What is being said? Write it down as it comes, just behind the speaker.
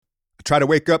Try to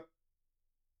wake up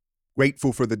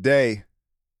grateful for the day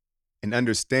and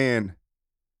understand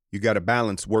you got to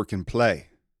balance work and play.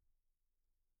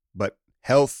 But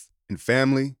health and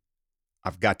family,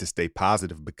 I've got to stay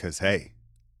positive because, hey,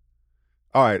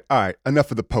 all right,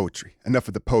 enough of the poetry and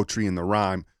the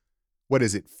rhyme. What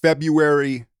is it,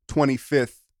 February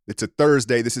 25th? It's a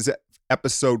Thursday. This is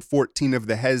episode 14 of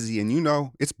The Hezzy, and you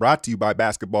know, it's brought to you by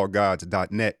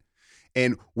basketballgods.net.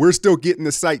 And we're still getting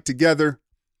the site together.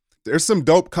 There's some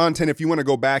dope content if you want to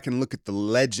go back and look at the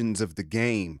legends of the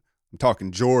game. I'm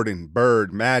talking Jordan,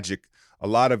 Bird, Magic. A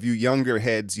lot of you younger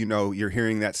heads, you know, you're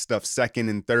hearing that stuff second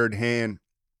and third hand.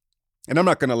 And I'm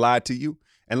not going to lie to you,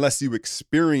 unless you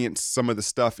experience some of the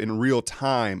stuff in real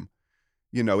time,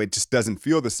 you know, it just doesn't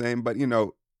feel the same. But, you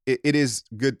know, it is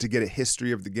good to get a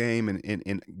history of the game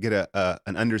and get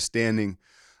an understanding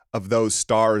of those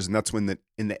stars. And that's when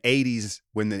in the 80s,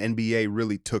 when the NBA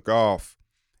really took off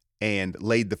and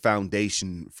laid the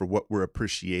foundation for what we're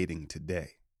appreciating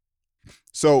today.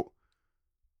 So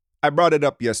I brought it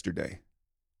up yesterday.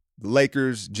 The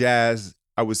Lakers, Jazz,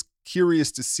 I was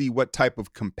curious to see what type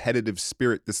of competitive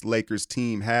spirit this Lakers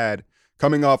team had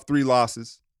coming off 3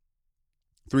 losses,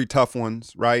 3 tough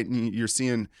ones, right? And you're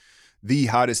seeing the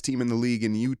hottest team in the league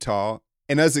in Utah.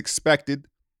 And as expected,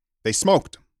 they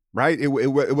smoked them, right? It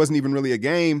wasn't even really a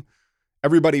game.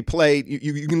 Everybody played.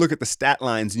 You can look at the stat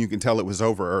lines and you can tell it was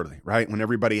over early, right? When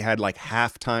everybody had like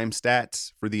halftime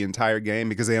stats for the entire game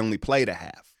because they only played a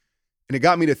half. And it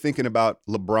got me to thinking about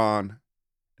LeBron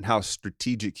and how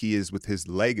strategic he is with his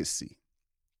legacy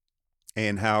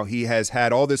and how he has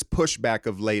had all this pushback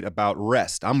of late about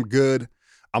rest. I'm good.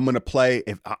 I'm going to play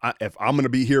if I'm going to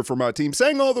be here for my team,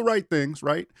 saying all the right things,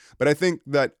 right? But I think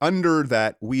that under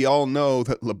that, we all know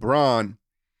that LeBron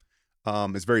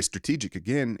is very strategic,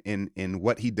 again, in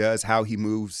what he does, how he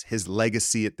moves, his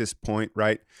legacy at this point,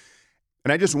 right?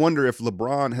 And I just wonder if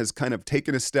LeBron has kind of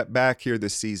taken a step back here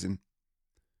this season,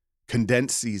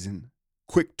 condensed season,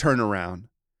 quick turnaround,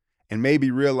 and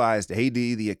maybe realized, AD,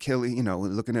 the Achilles, you know,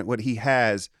 looking at what he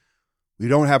has, we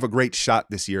don't have a great shot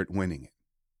this year at winning it.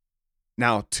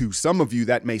 Now, to some of you,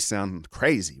 that may sound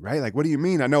crazy, right? Like, what do you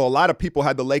mean? I know a lot of people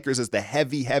had the Lakers as the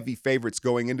heavy favorites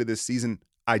going into this season.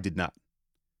 I did not.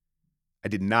 I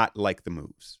did not like the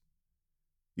moves.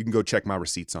 You can go check my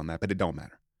receipts on that, but it don't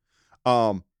matter.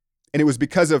 And it was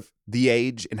because of the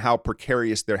age and how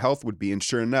precarious their health would be. And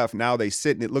sure enough, now they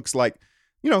sit and it looks like,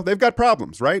 you know, they've got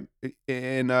problems, right?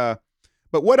 And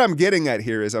but what I'm getting at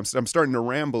here is I'm starting to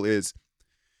ramble is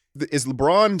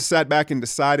LeBron sat back and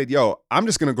decided, yo, I'm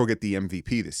just going to go get the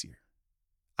MVP this year.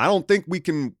 I don't think we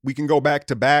can go back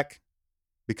to back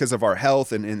because of our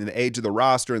health and the age of the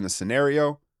roster and the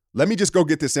scenario. Let me just go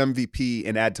get this MVP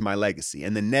and add to my legacy.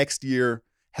 And the next year,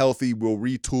 healthy, we'll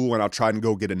retool and I'll try and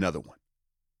go get another one.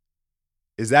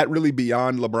 Is that really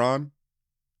beyond LeBron?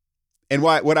 And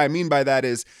what I mean by that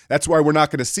is that's why we're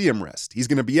not going to see him rest. He's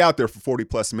going to be out there for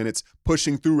 40-plus minutes,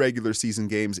 pushing through regular season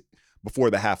games before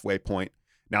the halfway point.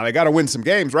 Now, they got to win some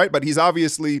games, right? But he's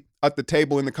obviously at the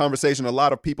table in the conversation. A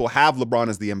lot of people have LeBron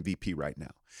as the MVP right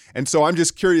now. And so I'm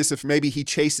just curious if maybe he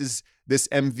chases this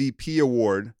MVP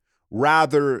award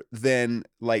rather than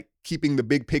like keeping the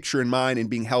big picture in mind and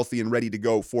being healthy and ready to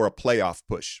go for a playoff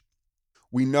push.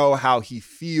 We know how he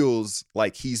feels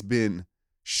like he's been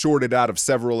shorted out of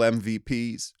several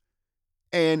MVPs.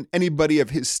 And anybody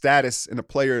of his status and a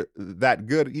player that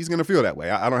good, he's going to feel that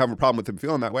way. I don't have a problem with him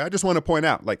feeling that way. I just want to point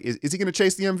out, like, is he going to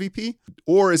chase the MVP?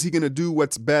 Or is he going to do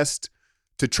what's best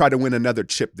to try to win another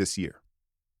chip this year?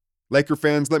 Laker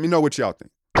fans, let me know what y'all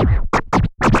think.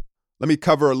 Let me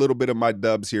cover a little bit of my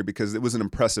dubs here because it was an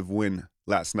impressive win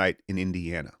last night in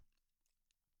Indiana.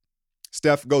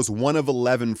 Steph goes 1 of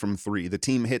 11 from 3. The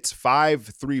team hits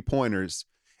 5 3-pointers,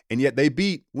 and yet they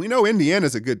beat, we know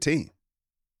Indiana's a good team.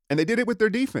 And they did it with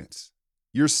their defense.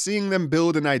 You're seeing them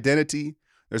build an identity.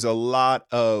 There's a lot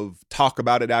of talk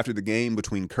about it after the game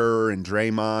between Kerr and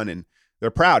Draymond, and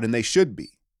they're proud, and they should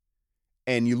be.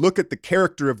 And you look at the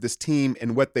character of this team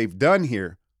and what they've done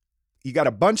here, you got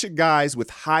a bunch of guys with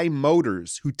high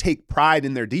motors who take pride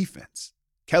in their defense.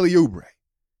 Kelly Oubre,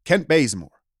 Kent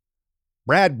Bazemore,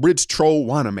 Brad Bridge Troll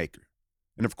Wanamaker,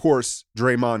 and of course,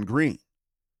 Draymond Green.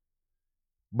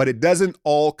 But it doesn't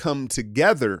all come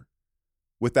together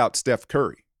without Steph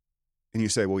Curry. And you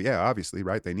say, well, yeah, obviously,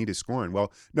 right? They need his scoring.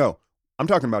 Well, no, I'm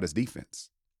talking about his defense.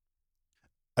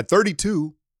 At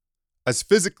 32, as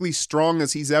physically strong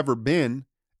as he's ever been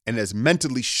and as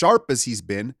mentally sharp as he's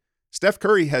been, Steph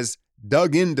Curry has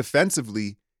dug in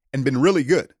defensively and been really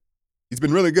good. He's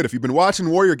been really good. If you've been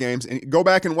watching Warrior games, and go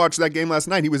back and watch that game last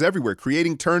night, he was everywhere,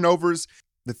 creating turnovers.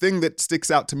 The thing that sticks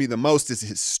out to me the most is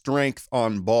his strength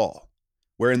on ball.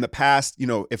 where in the past,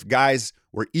 if guys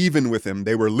were even with him,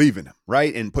 they were leaving him,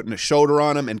 right? And putting a shoulder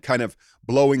on him and kind of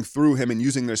blowing through him and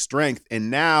using their strength.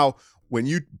 And now when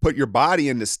you put your body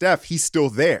into Steph, he's still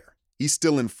there. He's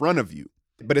still in front of you.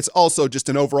 But it's also just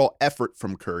an overall effort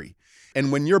from Curry.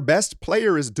 And when your best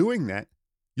player is doing that,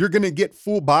 you're going to get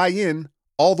full buy-in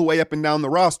all the way up and down the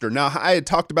roster. Now, I had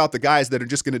talked about the guys that are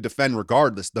just going to defend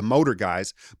regardless, the motor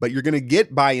guys, but you're going to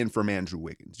get buy-in from Andrew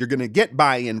Wiggins. You're going to get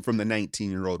buy-in from the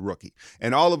 19-year-old rookie.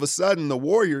 And all of a sudden, the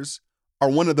Warriors are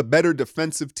one of the better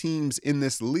defensive teams in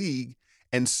this league.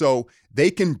 And so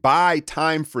they can buy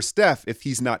time for Steph if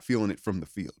he's not feeling it from the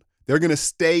field. They're going to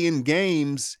stay in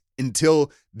games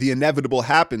until the inevitable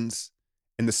happens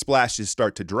and the splashes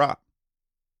start to drop.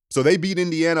 So they beat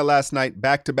Indiana last night,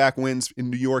 back-to-back wins in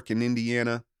New York and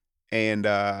Indiana. And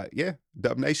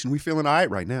Dub Nation, we feeling all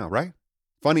right now, right?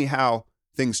 Funny how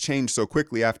things changed so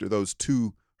quickly after those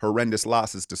two horrendous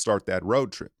losses to start that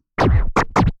road trip.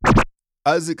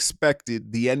 As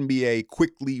expected, the NBA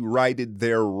quickly righted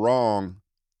their wrong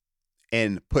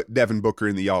and put Devin Booker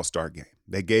in the All-Star game.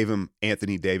 They gave him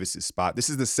Anthony Davis's spot. This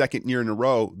is the second year in a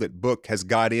row that Book has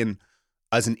got in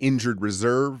as an injured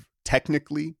reserve,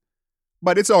 technically.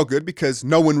 But it's all good because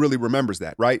no one really remembers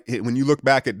that, right? When you look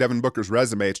back at Devin Booker's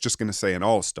resume, it's just going to say an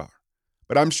all-star.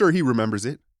 But I'm sure he remembers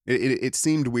it. It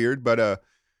seemed weird, but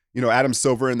Adam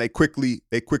Silver and they quickly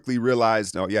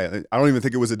realized, oh yeah, I don't even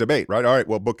think it was a debate, right? All right,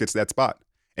 well, Book gets that spot.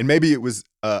 And maybe it was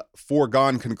a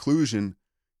foregone conclusion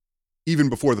even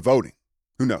before the voting.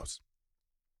 Who knows?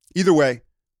 Either way,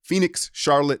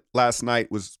 Phoenix-Charlotte last night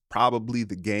was probably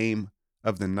the game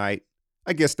of the night.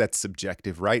 I guess that's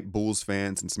subjective, right? Bulls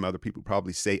fans and some other people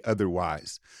probably say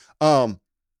otherwise. So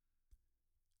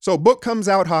Book comes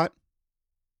out hot,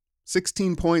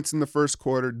 16 points in the first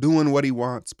quarter, doing what he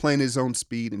wants, playing his own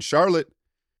speed. And Charlotte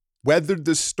weathered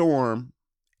the storm,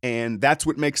 and that's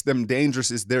what makes them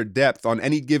dangerous is their depth. On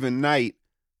any given night,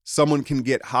 someone can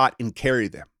get hot and carry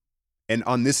them. And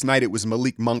on this night, it was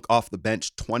Malik Monk off the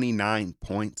bench, 29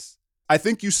 points. I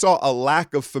think you saw a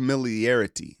lack of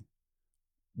familiarity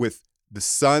with the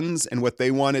Suns and what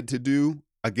they wanted to do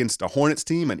against a Hornets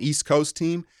team, an East Coast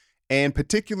team, and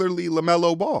particularly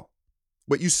LaMelo Ball.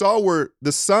 What you saw were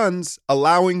the Suns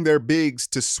allowing their bigs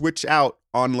to switch out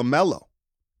on LaMelo.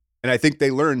 And I think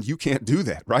they learned you can't do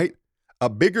that, right? A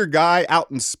bigger guy out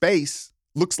in space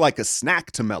looks like a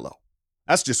snack to Melo.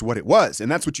 That's just what it was. And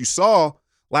that's what you saw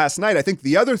last night. I think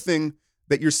the other thing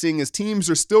that you're seeing is teams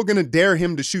are still going to dare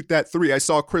him to shoot that three. I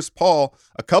saw Chris Paul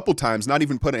a couple times not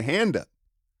even put a hand up.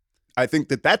 I think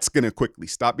that that's going to quickly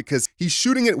stop because he's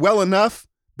shooting it well enough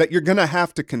that you're going to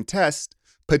have to contest,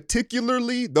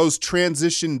 particularly those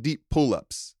transition deep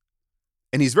pull-ups.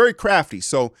 And he's very crafty,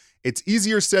 so it's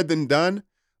easier said than done.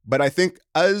 But I think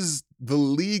as the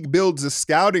league builds a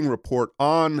scouting report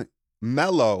on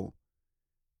Melo,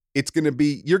 it's going to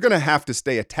be, you're going to have to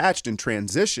stay attached in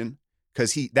transition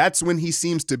because that's when he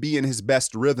seems to be in his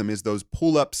best rhythm is those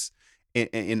pull-ups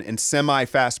and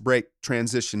semi-fast break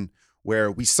transition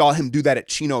where we saw him do that at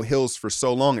Chino Hills for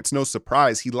so long. It's no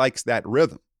surprise he likes that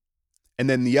rhythm. And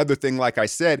then the other thing, like I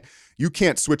said, you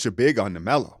can't switch a big on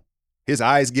Melo. His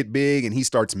eyes get big and he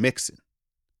starts mixing.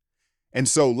 And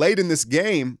so late in this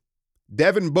game,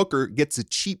 Devin Booker gets a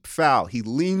cheap foul. He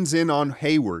leans in on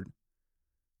Hayward,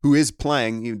 who is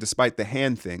playing, even despite the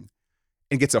hand thing,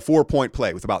 and gets a 4-point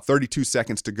play with about 32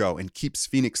 seconds to go and keeps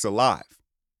Phoenix alive.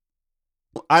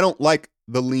 I don't like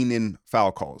the lean-in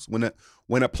foul calls.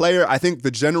 When a player, I think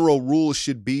the general rule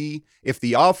should be if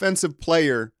the offensive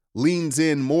player leans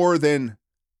in more than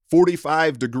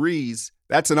 45 degrees,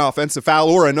 that's an offensive foul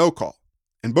or a no call.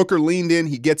 And Booker leaned in,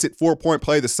 he gets it, 4-point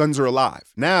play, the Suns are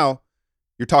alive. Now,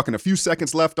 you're talking a few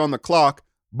seconds left on the clock,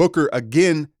 Booker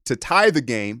again to tie the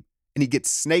game, and he gets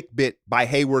snake bit by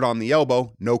Hayward on the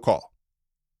elbow, no call.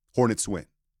 Hornets win.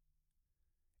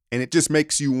 And it just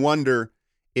makes you wonder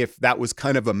if that was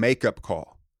kind of a makeup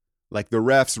call. Like the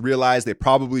refs realized they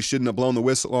probably shouldn't have blown the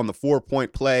whistle on the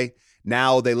 4-point play.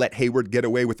 Now they let Hayward get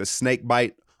away with a snake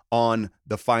bite on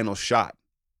the final shot.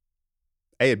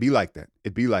 Hey, it'd be like that.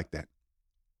 It'd be like that.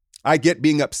 I get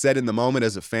being upset in the moment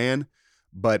as a fan,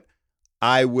 but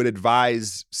I would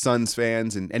advise Suns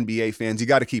fans and NBA fans, you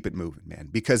got to keep it moving, man,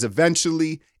 because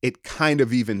eventually it kind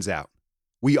of evens out.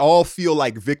 We all feel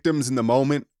like victims in the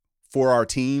moment for our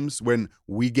teams when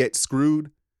we get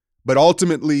screwed, but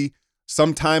ultimately,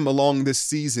 sometime along this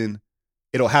season,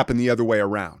 it'll happen the other way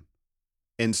around.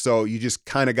 And so you just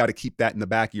kind of got to keep that in the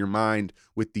back of your mind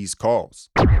with these calls.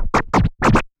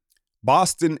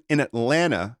 Boston and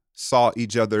Atlanta saw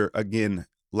each other again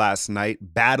last night,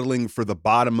 battling for the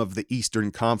bottom of the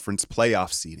Eastern Conference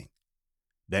playoff seeding.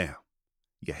 Damn,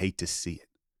 you hate to see it.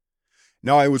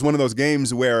 No, it was one of those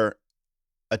games where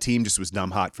a team just was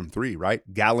dumb hot from three, right?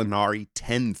 Gallinari,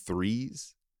 10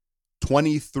 threes,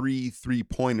 23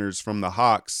 three-pointers from the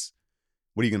Hawks.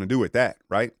 What are you going to do with that,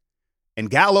 right? And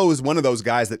Gallo is one of those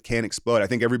guys that can explode. I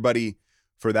think everybody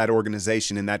for that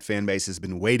organization and that fan base has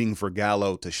been waiting for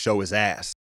Gallo to show his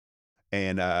ass.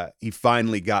 And he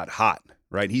finally got hot,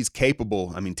 right? He's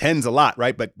capable. I mean, 10's a lot,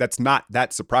 right? But that's not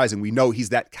that surprising. We know he's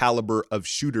that caliber of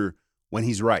shooter when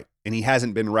he's right. And he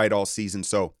hasn't been right all season.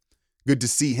 So good to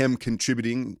see him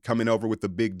contributing, coming over with the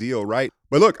big deal, right?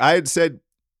 But look, I had said,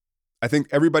 I think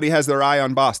everybody has their eye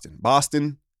on Boston.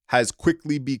 Boston has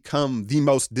quickly become the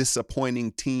most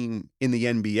disappointing team in the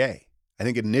NBA. I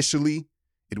think initially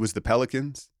it was the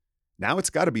Pelicans. Now it's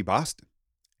got to be Boston.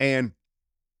 And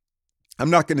I'm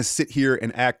not going to sit here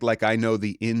and act like I know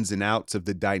the ins and outs of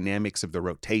the dynamics of the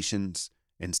rotations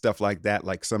and stuff like that,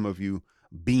 like some of you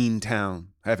Beantown.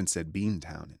 I haven't said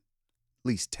Beantown in at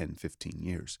least 10, 15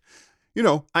 years. You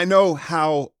know, I know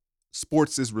how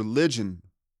sports is religion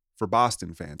for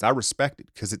Boston fans. I respect it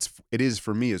because it is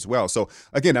for me as well. So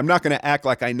again, I'm not going to act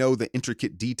like I know the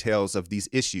intricate details of these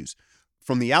issues.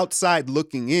 From the outside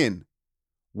looking in,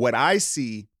 what I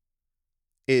see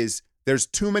is there's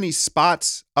too many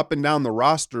spots up and down the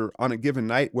roster on a given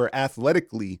night where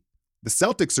athletically the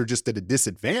Celtics are just at a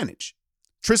disadvantage.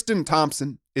 Tristan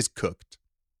Thompson is cooked.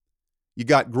 You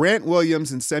got Grant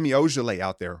Williams and Semi Ojeleye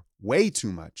out there way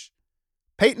too much.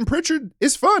 Peyton Pritchard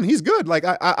is fun. He's good. Like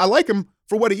I like him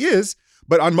for what he is,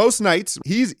 but on most nights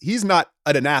he's not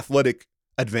at an athletic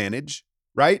advantage,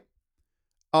 right?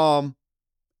 And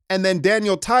then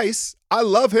Daniel Tice, I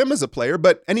love him as a player,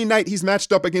 but any night he's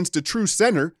matched up against a true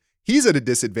center, he's at a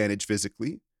disadvantage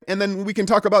physically. And then we can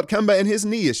talk about Kemba and his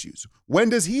knee issues. When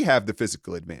does he have the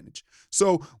physical advantage?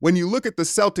 So when you look at the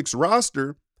Celtics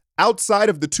roster, outside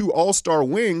of the two all-star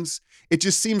wings, it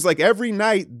just seems like every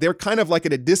night they're kind of like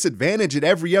at a disadvantage at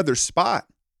every other spot.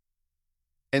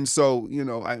 And so, you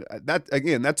know,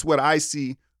 that's what I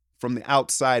see from the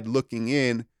outside looking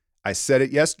in. I said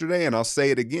it yesterday and I'll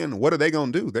say it again. What are they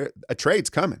going to do? A trade's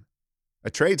coming. A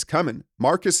trade's coming.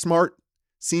 Marcus Smart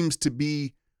seems to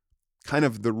be kind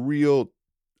of the real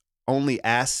only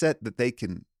asset that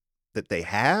they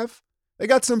have. They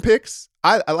got some picks.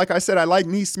 Like I said, I like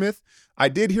Neesmith. I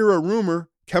did hear a rumor,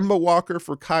 Kemba Walker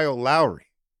for Kyle Lowry.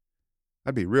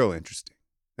 That'd be real interesting.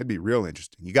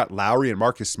 You got Lowry and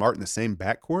Marcus Smart in the same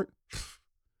backcourt?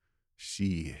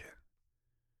 Shit.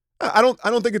 I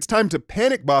don't think it's time to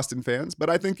panic, Boston fans, but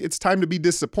I think it's time to be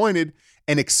disappointed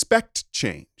and expect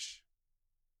change.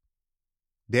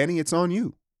 Danny, it's on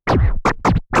you.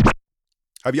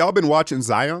 Have y'all been watching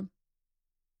Zion?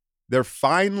 They're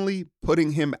finally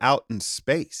putting him out in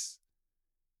space.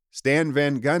 Stan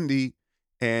Van Gundy,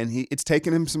 and it's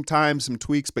taken him some time, some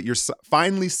tweaks, but you're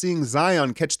finally seeing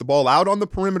Zion catch the ball out on the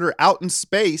perimeter, out in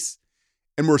space,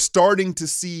 and we're starting to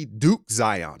see Duke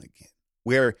Zion again,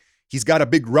 where he's got a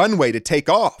big runway to take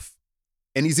off,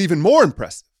 and he's even more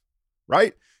impressive,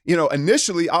 right? You know,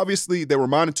 initially, obviously, they were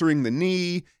monitoring the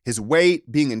knee, his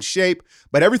weight, being in shape,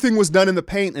 but everything was done in the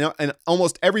paint, and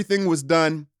almost everything was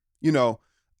done, you know,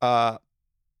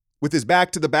 with his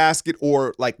back to the basket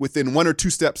or like within 1 or 2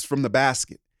 steps from the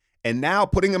basket. And now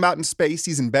putting him out in space,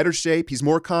 he's in better shape. He's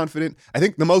more confident. I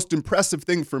think the most impressive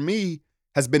thing for me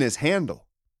has been his handle.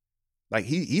 Like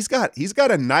he's got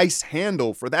a nice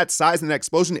handle for that size and that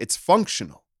explosion. It's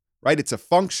functional, right? It's a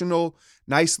functional,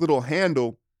 nice little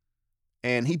handle.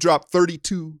 And he dropped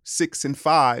 32, 6, and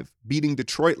 5, beating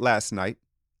Detroit last night.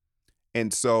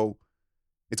 And so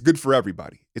it's good for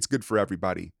everybody. It's good for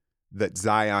everybody that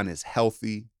Zion is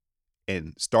healthy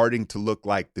and starting to look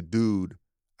like the dude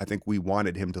I think we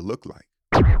wanted him to look like.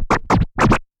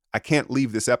 I can't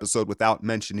leave this episode without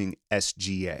mentioning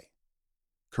SGA.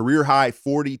 Career high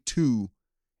 42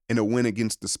 in a win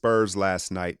against the Spurs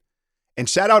last night. And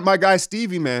shout out my guy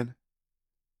Stevie, man.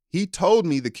 He told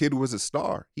me the kid was a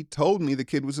star.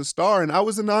 And I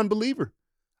was a non-believer.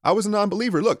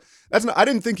 Look, I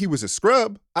didn't think he was a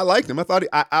scrub. I liked him. I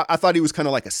thought he was kind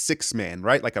of like a six man,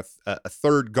 right? Like a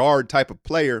third guard type of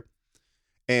player.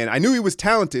 And I knew he was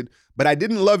talented, but I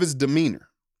didn't love his demeanor.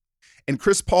 And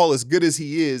Chris Paul, as good as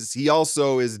he is, he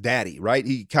also is daddy, right?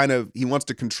 He wants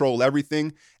to control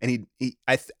everything. And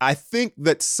I think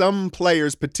that some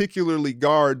players, particularly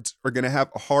guards, are going to have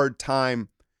a hard time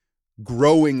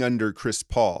growing under Chris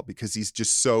Paul because he's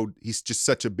just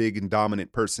such a big and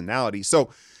dominant personality. So,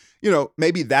 you know,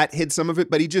 maybe that hid some of it,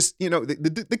 but he just, you know,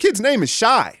 the kid's name is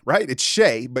Shy, right? It's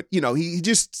Shay, but, you know, he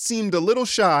just seemed a little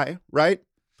shy, right?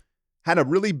 Had a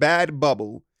really bad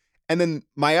bubble. And then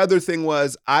my other thing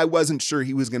was I wasn't sure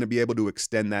he was going to be able to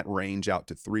extend that range out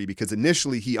to 3 because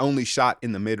initially he only shot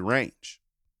in the mid-range.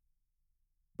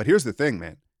 But here's the thing,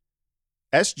 man.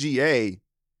 SGA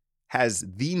has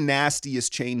the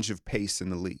nastiest change of pace in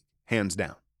the league, hands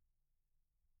down.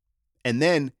 And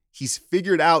then he's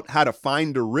figured out how to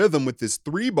find a rhythm with this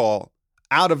 3-ball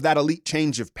out of that elite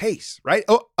change of pace, right?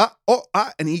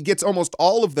 And he gets almost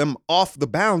all of them off the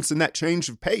bounce in that change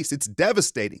of pace. It's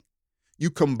devastating. You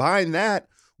combine that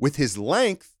with his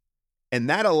length, and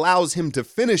that allows him to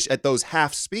finish at those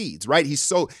half speeds, right?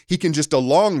 He can just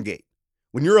elongate.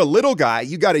 When you're a little guy,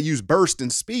 you got to use burst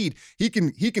and speed. He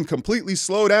can completely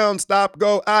slow down, stop,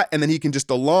 go, and then he can just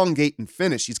elongate and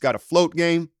finish. He's got a float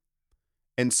game.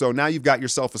 And so now you've got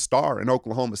yourself a star in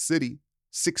Oklahoma City.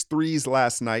 6 threes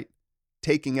last night,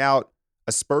 taking out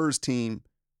a Spurs team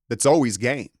that's always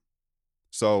game.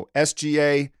 So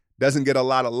SGA doesn't get a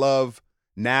lot of love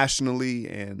nationally,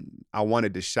 and I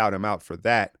wanted to shout him out for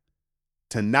that.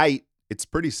 Tonight, it's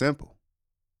pretty simple.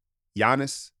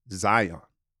 Giannis, Zion.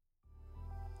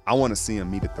 I want to see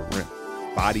him meet at the rim.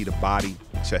 Body to body,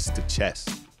 chest to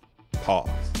chest. Pause.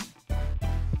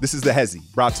 This is The Hezzy,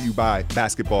 brought to you by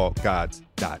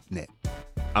basketballgods.net.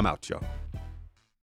 I'm out, y'all.